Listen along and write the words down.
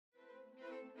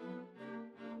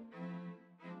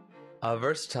A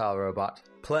versatile robot,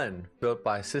 PLEN, built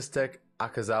by Systec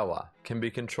Akazawa, can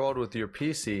be controlled with your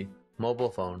PC,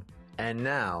 mobile phone, and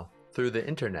now through the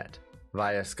internet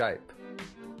via Skype.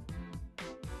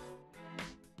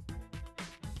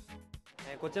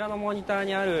 こちらのモニター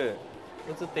にある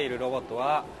映っているロボット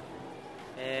は、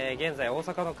現在大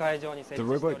阪の会場に設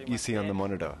置しておりま The robot you see on the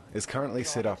monitor is currently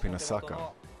set up in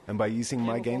Osaka, and by using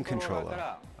my game controller,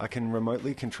 I can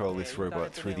remotely control this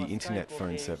robot through the internet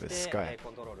phone service Skype.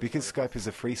 Because Skype is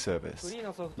a free service,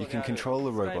 you can control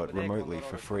the robot remotely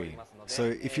for free. So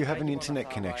if you have an internet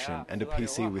connection and a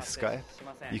PC with Skype,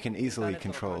 you can easily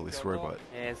control this robot.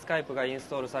 Skype がインス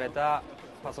トールされた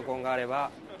パソコンがあれ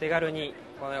ば、手軽に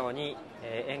このように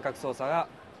遠隔操作が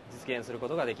実現するこ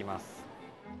とができます。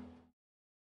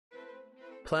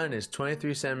PLEN is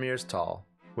 23 centimeters tall,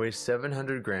 weighs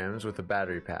 700 grams with a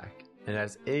battery pack, and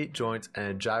has 8 joints and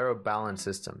a gyro balance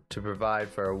system to provide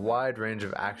for a wide range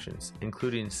of actions,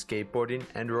 including skateboarding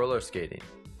and roller skating.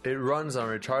 It runs on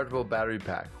a rechargeable battery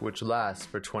pack, which lasts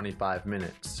for 25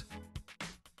 minutes.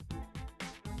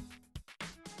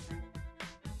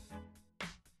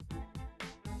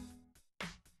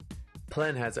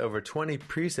 PLEN has over 20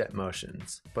 preset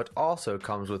motions, but also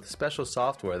comes with special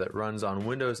software that runs on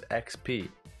Windows XP,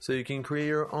 so you can create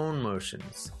your own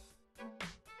motions.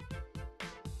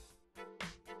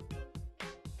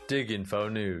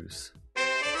 DigInfo News.